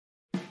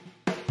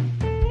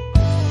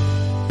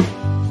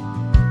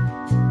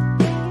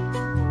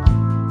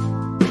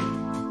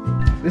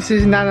This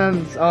is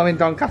Nannan's, oh, in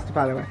Doncaster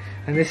by the way,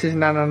 and this is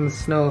Nannan's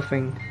snow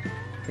thing.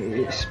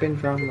 It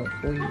spins round, look.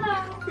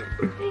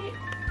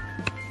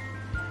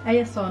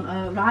 Hey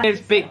son, right.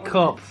 It's big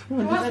cup. She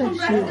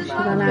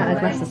ran out of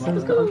glasses,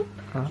 Sim's got on.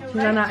 She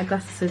ran out of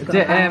glasses,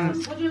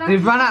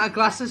 They've run out of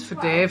glasses for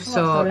Dave,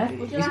 so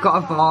he's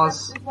got a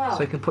vase so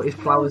he can put his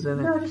flowers in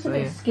it. So,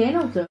 yeah.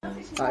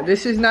 Right,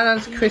 this is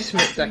Nannan's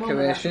Christmas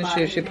decoration.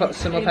 She puts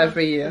some up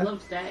every year.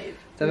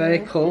 They're very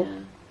cool.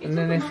 And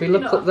then if we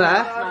look up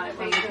there,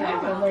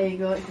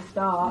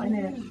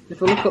 if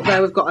we look up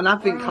there, we've got an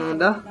advent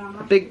calendar,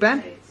 a Big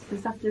Ben.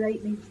 It's after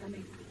 8 minutes.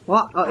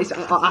 What? Oh, it's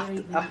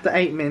after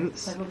 8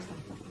 minutes.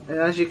 And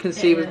as you can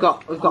see, we've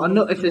got a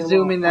nut. If we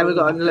zoom in there, we've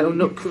got a little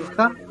nut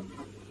cooker.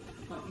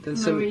 And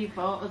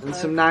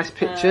some nice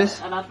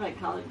pictures. An advent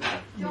calendar.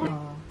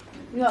 Oh.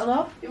 You got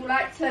love? You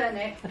like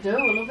turnip? I do,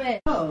 I love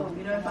it. Oh,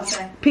 you know if I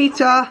say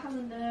Peter!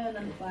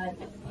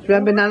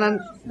 Remember Nannan?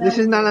 This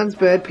is Nannan's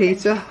bird,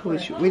 Peter,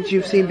 which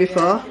you've seen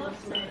before.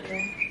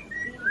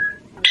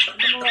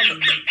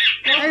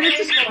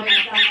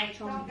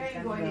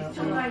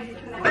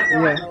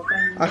 Yeah,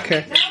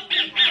 okay.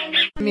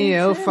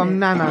 Meal from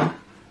Nannan.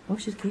 Oh,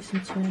 she's getting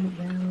some turnip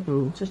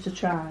now. Just to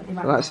try.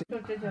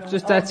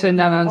 Just had to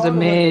Nannan's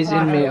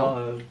amazing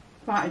meal.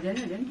 Party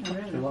dinner, didn't you?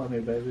 Really? A lot of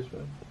new babies,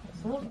 bro.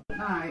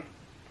 Right.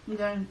 And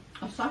then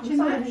I sat in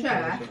my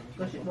chair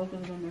because it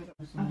wasn't on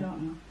I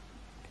don't know.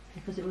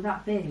 Because it was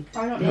that big.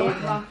 I don't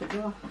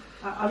know.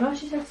 I know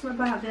she said something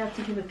about they had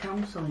to give a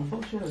counselling.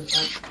 Oh, sure.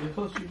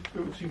 Because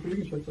she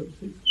really tried to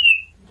see.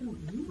 I don't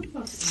know. I thought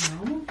it was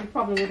normal. You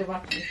probably would have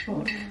had to be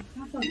put. I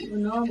thought it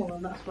was normal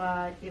and that's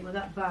why it was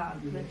that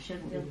bad that it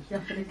shouldn't be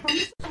definitely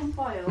counselling. Some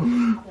foil. I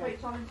put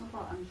it on in some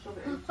foil and shove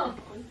it in some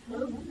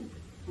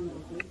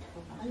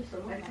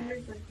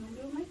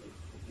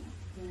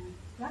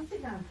Write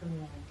it down for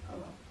me.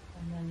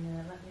 And then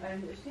let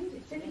me.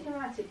 See if you can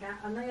write it down.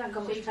 I know you haven't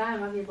got much time,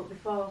 have you? But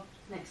before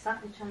next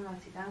Saturday, try and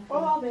write it down.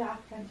 Oh, I'll be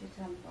at plenty of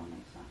time before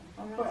next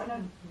Saturday.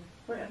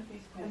 Put it on a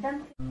piece of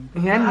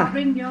paper. Yeah. I'll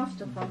bring your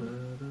stuff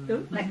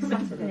on next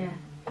Saturday. Yeah.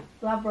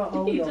 Well, I brought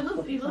all your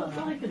stuff. He looks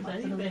like a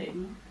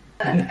baby.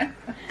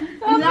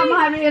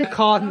 The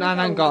card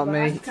Nannan got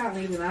me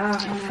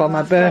for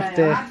my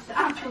birthday.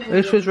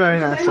 This was very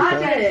nice of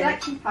her.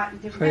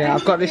 So yeah,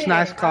 I've got this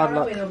nice card,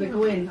 look.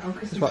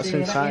 This is what's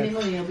inside.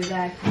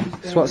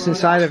 This is what's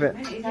inside of it.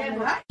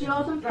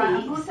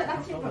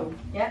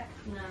 Yeah.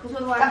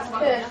 That's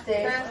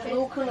Thursday.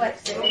 Luke and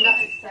Lexi.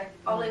 That's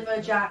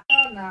Oliver, Jack.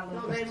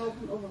 No, they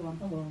open the other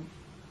one.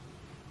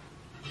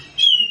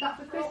 Is that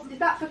for Christmas? Is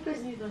that for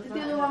Christmas? Is the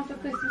other one for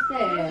Christmas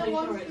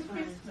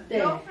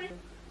Day?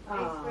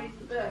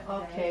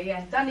 Okay,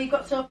 yeah. Danny, you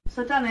got some.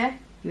 So Danny,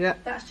 yeah,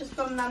 that's just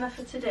from Nana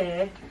for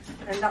today,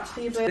 and that's for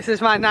your birthday. This is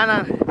my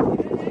Nannan.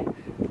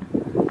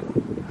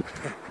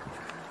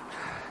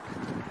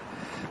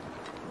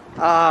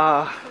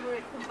 Ah.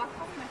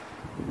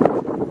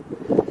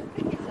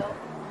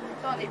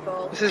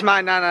 This is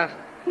my Nannan.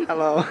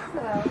 Hello.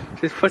 Hello.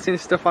 She's putting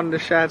stuff on the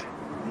shed.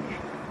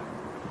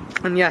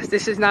 And yes,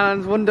 this is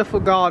Nannan's wonderful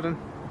garden.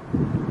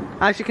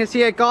 As you can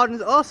see, her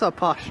garden's also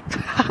posh.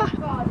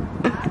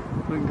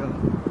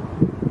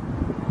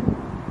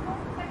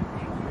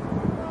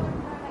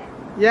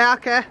 Yeah,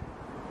 okay.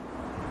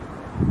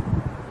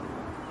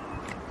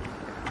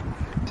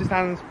 This is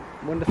Nannan's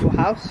wonderful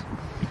house.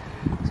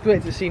 It's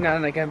great to see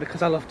Nannan again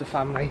because I love the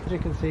family. As you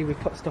can see, we've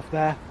put stuff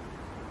there.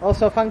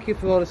 Also, thank you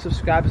for all the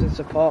subscribers and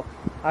support.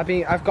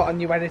 I've got a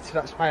new editor,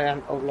 that's why I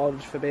haven't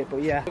uploaded for a bit,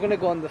 but yeah. We're going to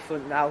go on the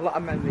front now, a lot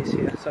of memories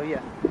here, so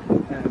yeah.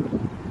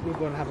 We're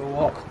going to have a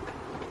walk.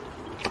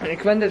 And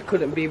Gwendolyn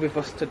couldn't be with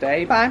us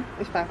today. Fine,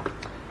 it's fine.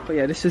 But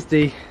yeah, this is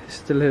the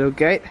little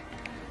gate.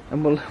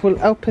 And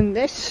we'll open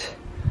this.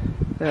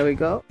 There we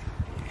go.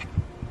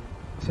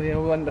 So yeah,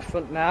 we're on the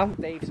front now,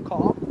 Dave's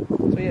car.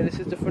 So yeah, this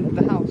is the front of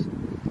the house.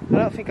 I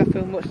don't think I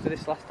filmed much of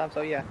this last time,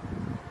 so yeah.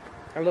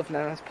 I love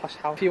Nannan's posh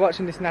house. If you're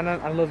watching this,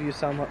 Nannan, I love you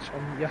so much.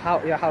 And your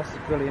house is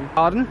brilliant.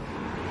 Garden,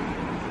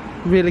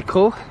 really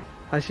cool,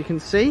 as you can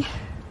see.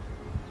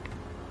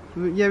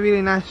 Yeah,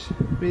 really nice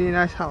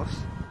house.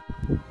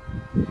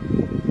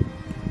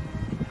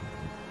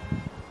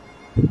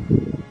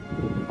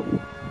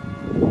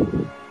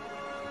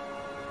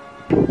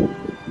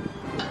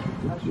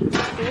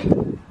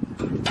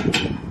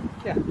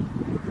 Yeah,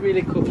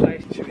 really cool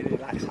place. It's a really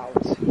nice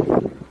house.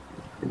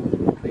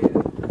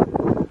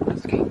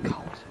 It's getting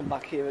cold. I'm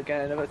back here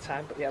again another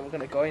time, but yeah, we're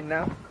gonna go in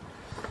now.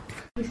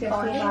 This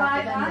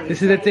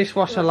is the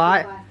dishwasher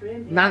light.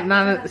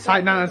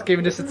 Nannan's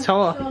giving us a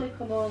tour.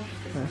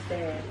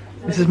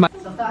 This is my.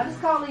 I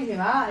just can't leave him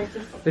out.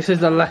 This is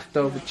the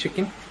leftover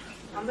chicken.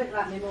 I'm a bit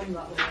like my mum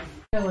that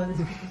way. When this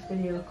Christmas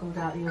video comes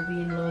out, you'll be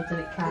in loads and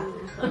it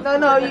can't.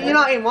 No, you're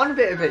not in one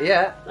bit of it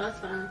yet. That's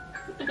fine.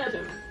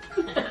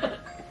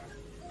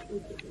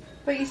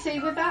 But you see,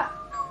 with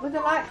the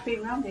lights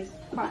being round, it's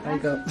quite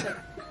nice. Isn't it?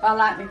 I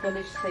like my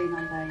village scene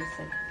on there, you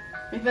see.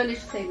 My village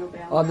scene will be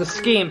on. Oh, the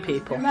skiing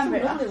people. Remember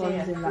it last Lovely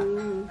year. ones in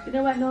that. You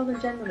know where Northern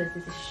General is?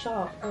 There's a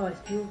shop. Oh, it's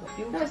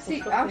beautiful. No,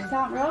 see,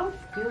 South Road.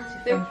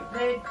 Beautiful.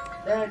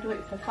 do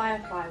it for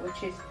Firefly,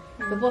 which is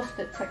the bus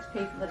that takes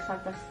people that's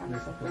had breast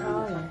cancer.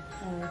 Oh,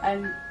 yeah.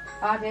 And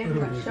our David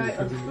went to show it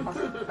us.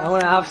 I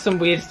want to have some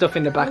weird stuff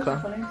in the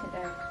background.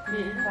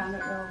 Down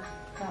at Roll.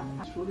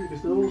 It's funny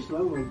because they're all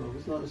snow though.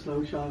 It's not a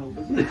snow child,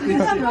 is it?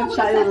 It's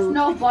a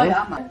snow boy,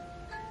 am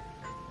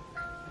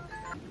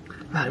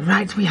I?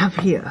 Right, we have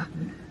here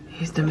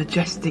is the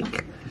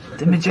majestic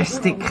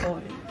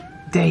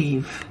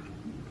Dave.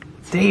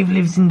 Dave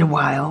lives in the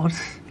wild.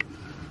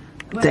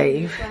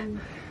 Dave.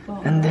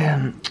 And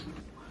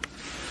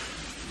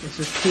this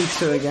is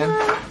pizza again.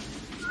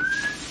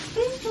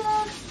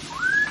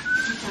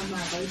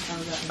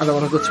 I don't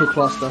want to go too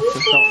close though to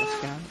stop the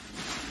scan.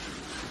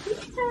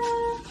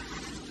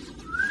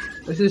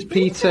 This is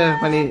Peter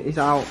when he's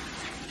out.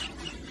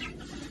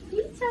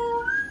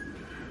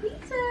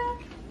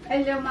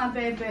 Hello, my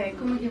baby.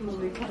 Come with your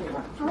mummy.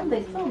 Film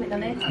it,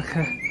 don't it?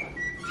 Okay.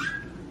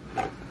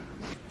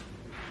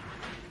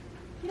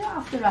 You don't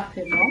have to wrap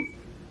it, Mum.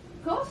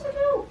 Of course I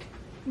do.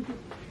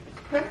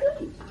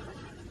 Present.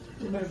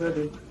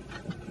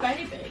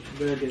 Baby.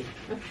 Baby.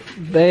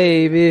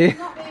 Baby. It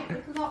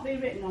cannot be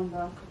written on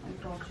though,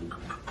 unfortunately.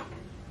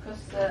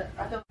 Because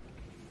I don't.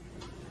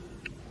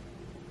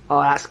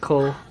 Oh, that's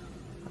cool.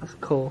 That's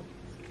cool.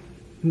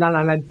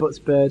 Nannan headbutts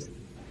bird.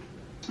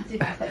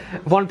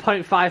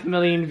 1.5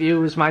 million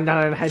views. My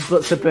Nannan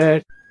headbutts a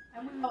bird.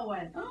 And we all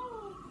went,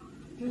 oh,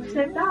 you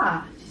said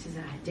that? She says,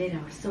 I did. I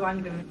was so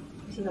angry.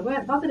 She said, I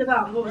weren't bothered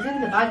about what was in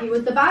the bag. It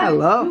was the bag.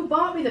 Hello. You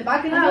bought me the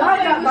bag and I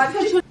like that bag.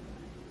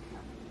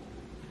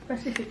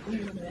 Especially if it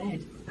pooed on your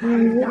head.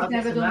 I've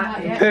never done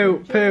that yet.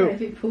 Poo.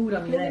 If it pooed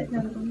on your head.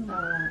 Never done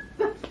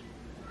that.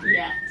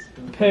 Yet.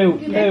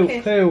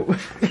 Poo.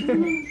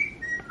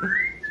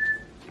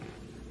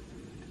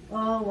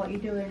 Oh, what are you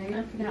doing? Are you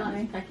looking at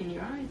me? Pecking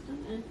your eyes,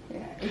 don't it?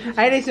 Yeah.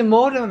 Hey, there's a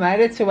mode in my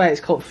editor where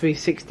it's called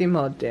 360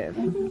 mode, Dave.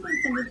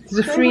 There's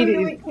a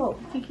 3D.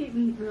 You keep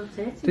me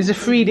rotating. There's a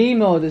 3D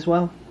mode as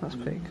well. That's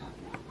pretty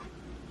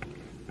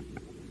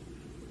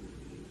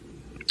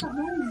cool.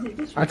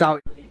 I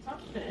doubt.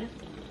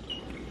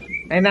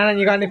 Hey, Nannan,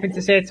 you got anything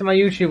to say to my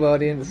YouTube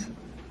audience?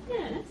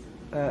 Yes.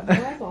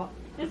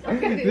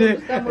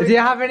 Do you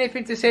have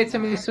anything to say to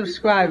my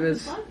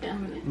subscribers?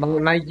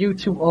 My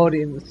YouTube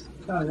audience.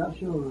 Oh, that's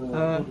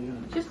your.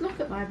 Just look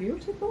at my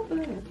beautiful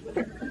bird.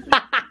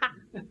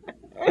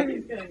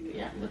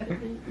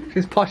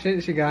 She's posh,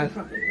 isn't she, guys?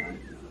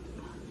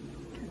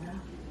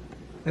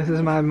 This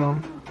is my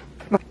mum.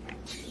 That's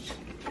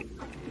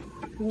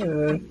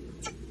good.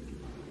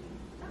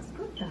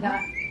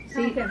 That,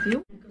 see, you get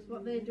view. Because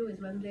what they do is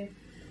when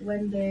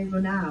they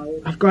run out,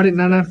 I've got it,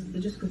 Nana. they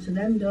just go to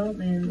them, don't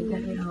they? And they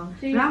get it all.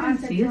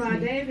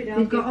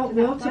 They've got hot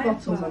water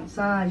bottles on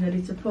side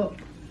ready to put.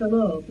 Fill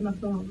up, and I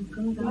thought,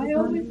 I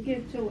always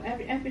give to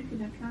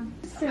everything I can.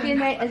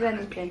 Skinny as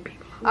anything.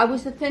 I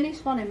was the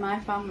thinnest one in my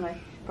family,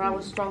 but I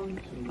was strong.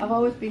 I've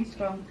always been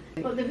strong.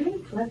 But they're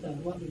really clever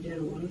what they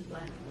do, honestly.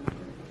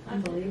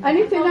 Unbelievable.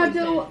 Anything I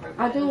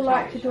do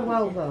like to do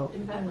well though.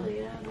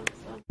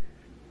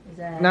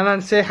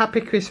 Nannan, say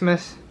Happy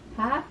Christmas.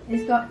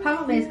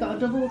 Apparently he's got a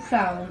double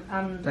crown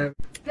and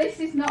this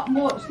is not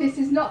much, this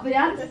is not the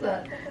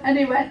answer. And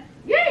he went,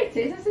 yeah it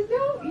is. I said,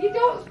 no, you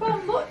don't spell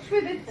much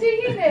with a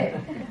T in it.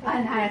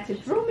 And I had to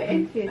drum it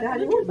into you,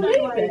 Dad. You wouldn't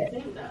believe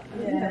it.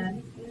 Yeah.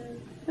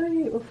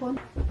 Oh, it was fun.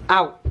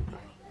 Out.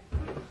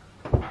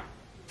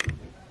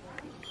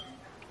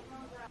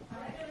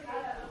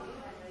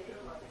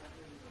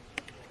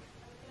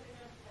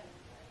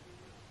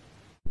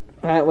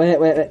 Right, wait.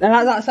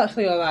 No, that's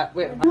actually alright.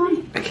 Wait.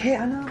 Okay,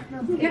 I know.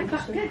 Get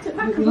back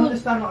You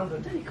understand what I'm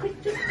doing?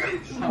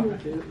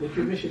 If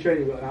you miss your train,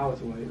 you've got an hour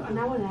to wait. An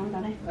hour now,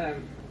 Danny.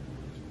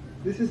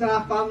 This is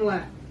our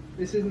family.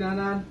 This is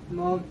Nannan,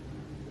 Mum,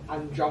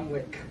 and John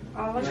Wick.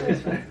 How long ago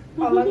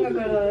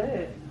was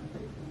it?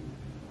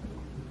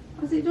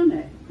 Has he done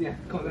it? Yeah,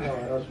 come on then.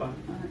 Alright, that's fine.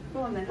 Go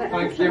on then.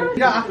 Thank you. You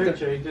don't have to.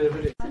 Picture, you did a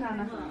video.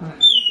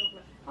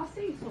 I'll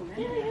see you soon.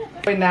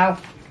 Going now.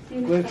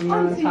 Going to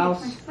Nannan's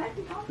house.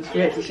 It's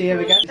great to see you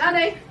again.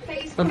 Danny,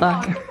 please. Bye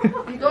bye.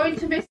 You're going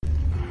to miss.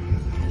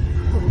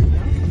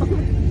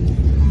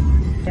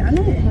 I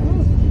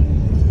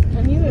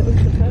knew it was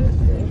supposed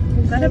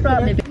to. Better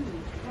brought me.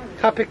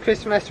 Happy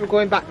Christmas. We're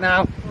going back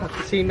now.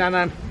 After seeing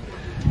Nannan.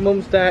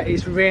 Mum's there.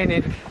 It's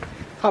raining.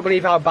 Can't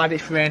believe how bad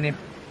it's raining.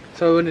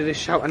 So we're under the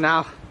shelter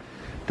now.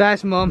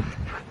 There's Mum.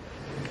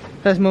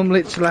 There's Mum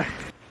literally.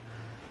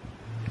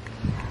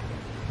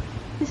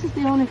 This is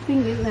the only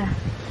thing, isn't there?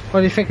 What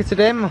do you think of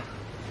today, Mum?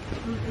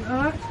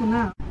 Alright for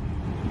now.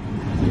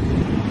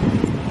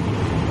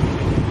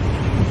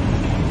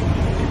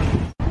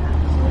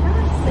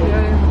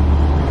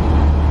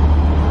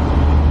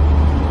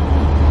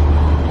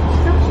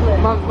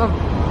 Mum.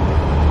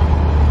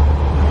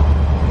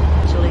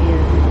 Actually,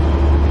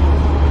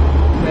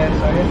 There,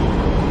 sorry.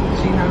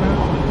 See Nannan?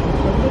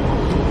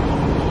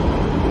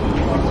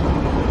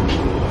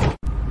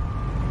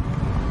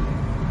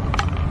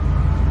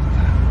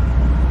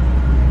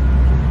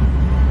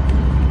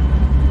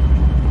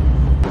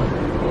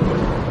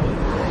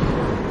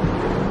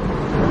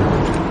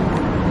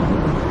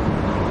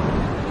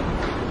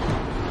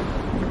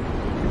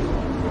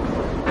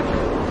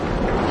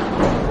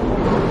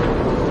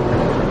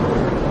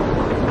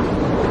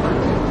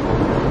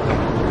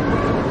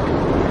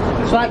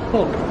 It's like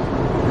cook.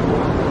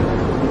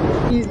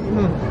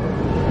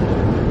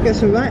 Get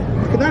some right.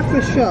 Look at that for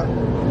a shot.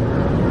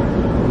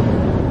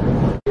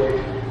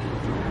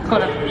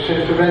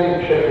 Since the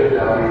ready Sheffield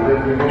now,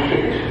 we will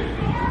shoot.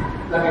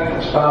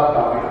 Leamington Spa,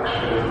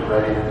 Oxford,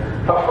 ready.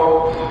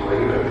 Platform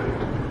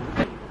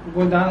 3. We're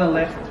going down the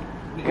lift.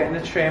 We're getting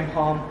the train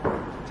home.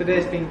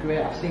 Today's been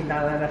great. I've seen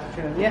Nana and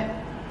everything. And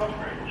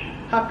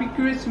yeah. Happy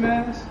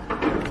Christmas.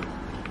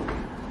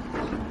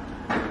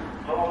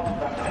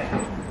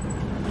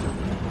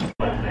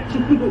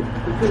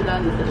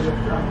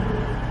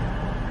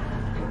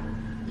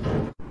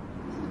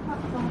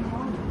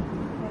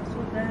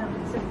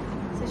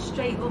 It's a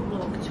straight up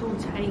look to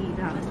A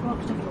down. Let's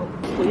walk straight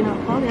up. But you're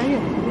not poorly, are you?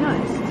 To be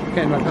honest.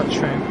 Getting back that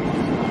train.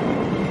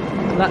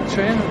 That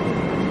train?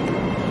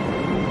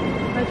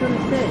 How do you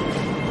want to sit?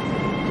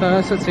 No,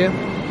 that's up to you.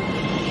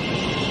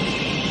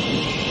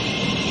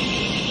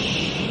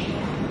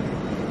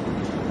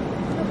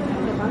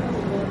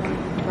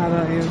 How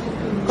about you?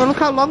 Go look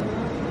how long.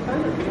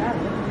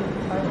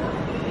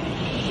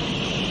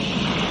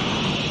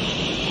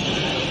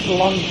 It's a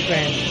long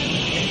train.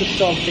 It's just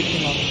so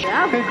freaking long.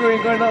 Yeah.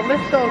 We're going up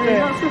lifts all day.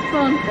 Lots of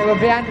fun. Yeah, we're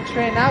behind the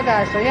train now,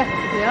 guys, so yeah.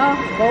 Yeah.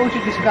 What would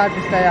you describe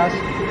this day as?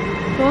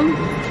 Fun.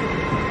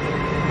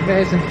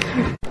 Amazing.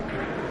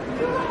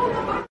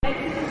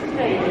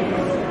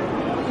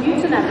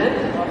 Newton Abbot,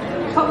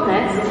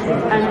 Totnes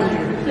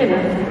and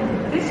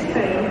Plymouth. This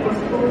train was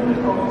formed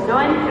of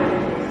 9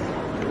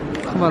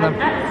 coaches. Come on And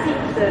then. at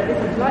seat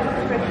service is light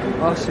refreshments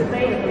Awesome.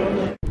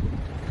 available.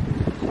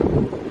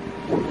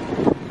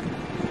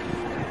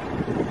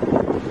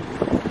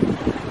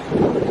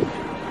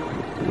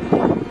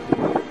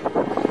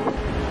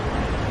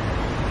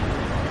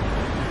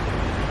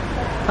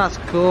 That's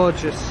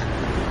gorgeous.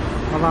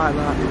 I like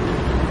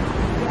that.